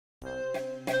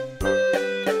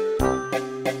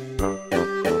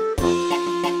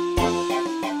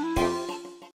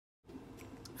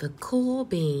Cool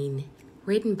Bean,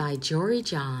 written by Jory,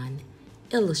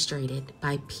 illustrated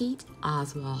by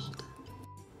Oswald.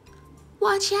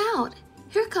 Watch out!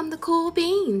 Here come the cool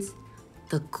beans.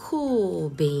 The cool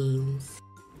beans.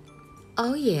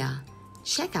 Oh yeah,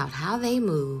 check out how they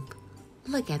move.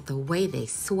 Look at the way they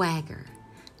swagger.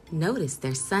 Notice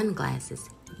their sunglasses.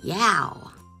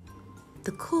 Yow!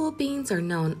 The cool beans are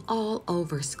known all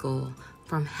over school,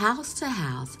 from house to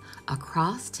house,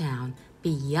 across town,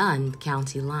 beyond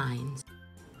county lines.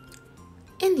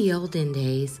 In the olden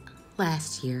days,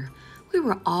 last year, we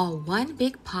were all one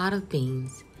big pot of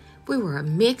beans. We were a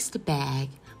mixed bag,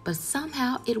 but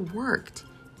somehow it worked.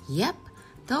 Yep,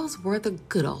 those were the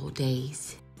good old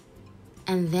days.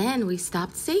 And then we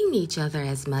stopped seeing each other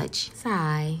as much.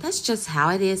 Sigh. That's just how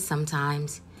it is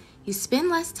sometimes. You spend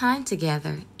less time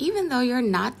together, even though you're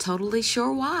not totally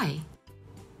sure why.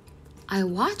 I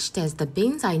watched as the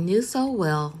beans I knew so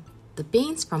well, the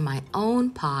beans from my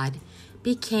own pod,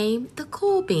 became the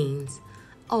cool beans.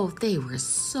 Oh, they were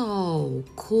so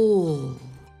cool.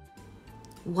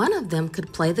 One of them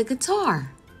could play the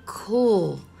guitar.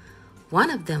 Cool. One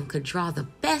of them could draw the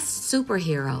best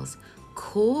superheroes.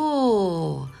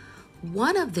 Cool.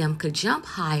 One of them could jump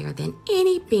higher than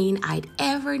any bean I'd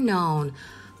ever known.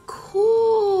 Cool.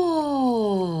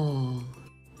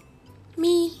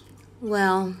 Me?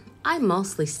 Well, I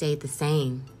mostly stayed the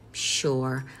same.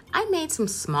 Sure, I made some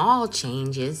small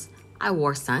changes. I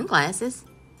wore sunglasses.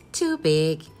 Too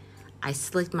big. I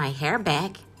slicked my hair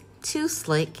back. Too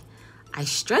slick. I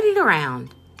strutted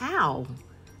around. Ow.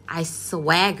 I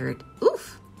swaggered.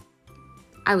 Oof.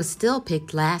 I was still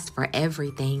picked last for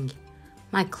everything.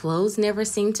 My clothes never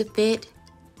seemed to fit.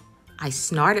 I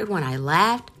snorted when I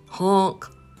laughed. Honk.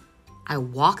 I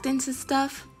walked into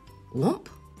stuff. Whoomp.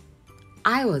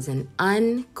 I was an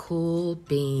uncool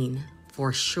bean,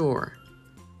 for sure.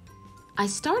 I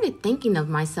started thinking of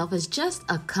myself as just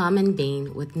a common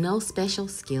bean with no special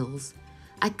skills.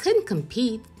 I couldn't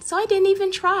compete, so I didn't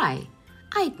even try.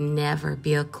 I'd never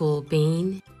be a cool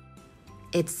bean.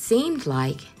 It seemed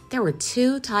like there were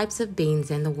two types of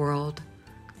beans in the world.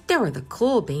 There were the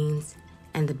cool beans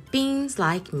and the beans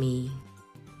like me.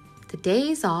 The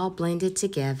days all blended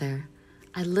together.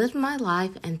 I lived my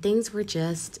life and things were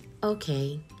just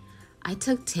okay. I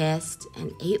took tests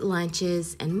and ate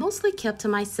lunches and mostly kept to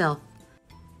myself.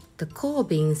 The cool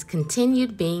beans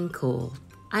continued being cool.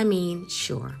 I mean,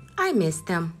 sure, I missed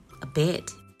them a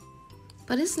bit.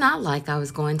 But it's not like I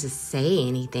was going to say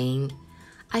anything.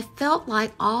 I felt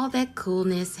like all that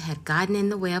coolness had gotten in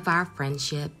the way of our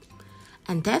friendship.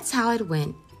 And that's how it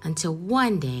went until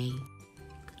one day.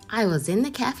 I was in the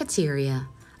cafeteria.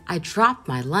 I dropped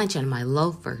my lunch and my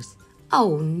loafers.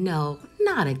 Oh no,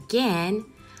 not again.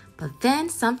 But then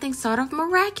something sort of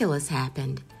miraculous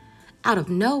happened. Out of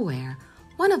nowhere,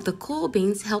 one of the cool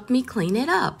beans helped me clean it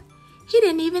up. He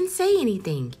didn't even say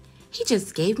anything. He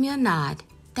just gave me a nod.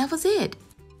 That was it.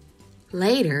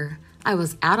 Later, I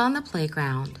was out on the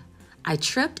playground. I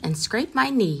tripped and scraped my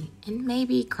knee and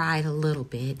maybe cried a little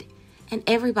bit, and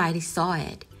everybody saw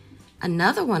it.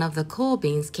 Another one of the cool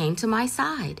beans came to my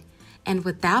side, and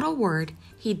without a word,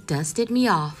 he dusted me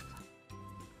off.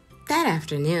 That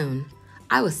afternoon,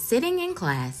 I was sitting in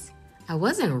class. I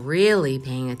wasn't really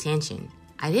paying attention.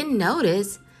 I didn't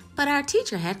notice, but our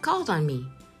teacher had called on me.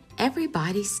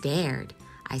 Everybody stared.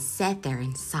 I sat there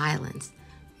in silence.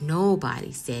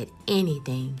 Nobody said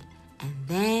anything. And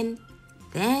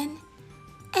then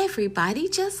everybody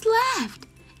just laughed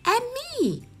at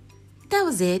me. That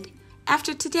was it.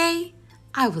 After today,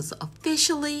 I was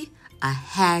officially a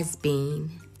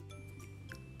has-been.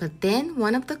 But then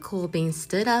one of the cool beans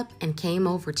stood up and came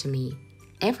over to me.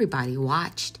 Everybody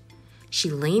watched.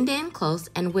 She leaned in close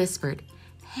and whispered,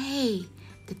 "Hey,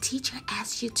 the teacher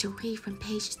asked you to read from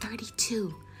page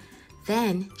 32.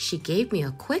 Then she gave me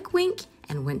a quick wink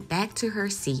and went back to her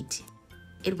seat.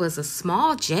 It was a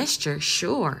small gesture,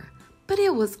 sure, but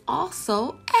it was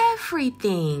also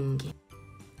everything.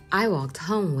 I walked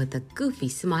home with a goofy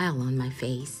smile on my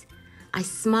face. I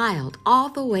smiled all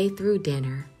the way through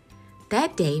dinner.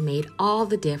 That day made all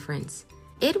the difference.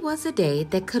 It was a day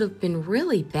that could have been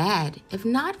really bad if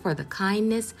not for the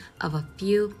kindness of a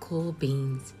few cool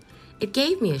beans. It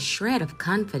gave me a shred of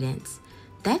confidence.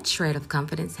 That shred of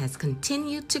confidence has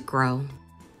continued to grow.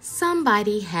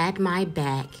 Somebody had my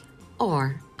back,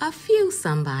 or a few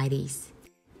somebodies.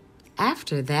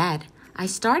 After that, I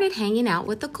started hanging out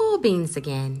with the cool beans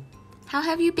again. How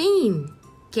have you been?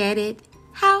 Get it?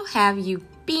 How have you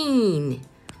been?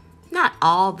 Not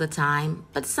all the time,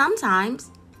 but sometimes.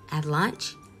 At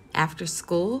lunch, after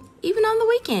school, even on the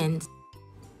weekends.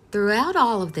 Throughout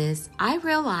all of this, I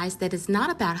realized that it's not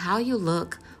about how you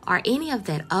look or any of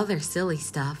that other silly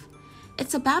stuff.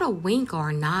 It's about a wink or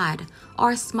a nod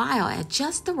or a smile at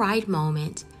just the right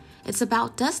moment. It's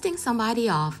about dusting somebody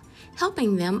off,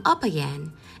 helping them up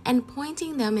again, and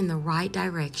pointing them in the right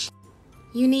direction.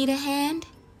 You need a hand?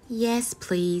 Yes,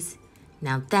 please.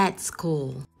 Now that's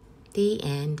cool. The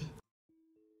end.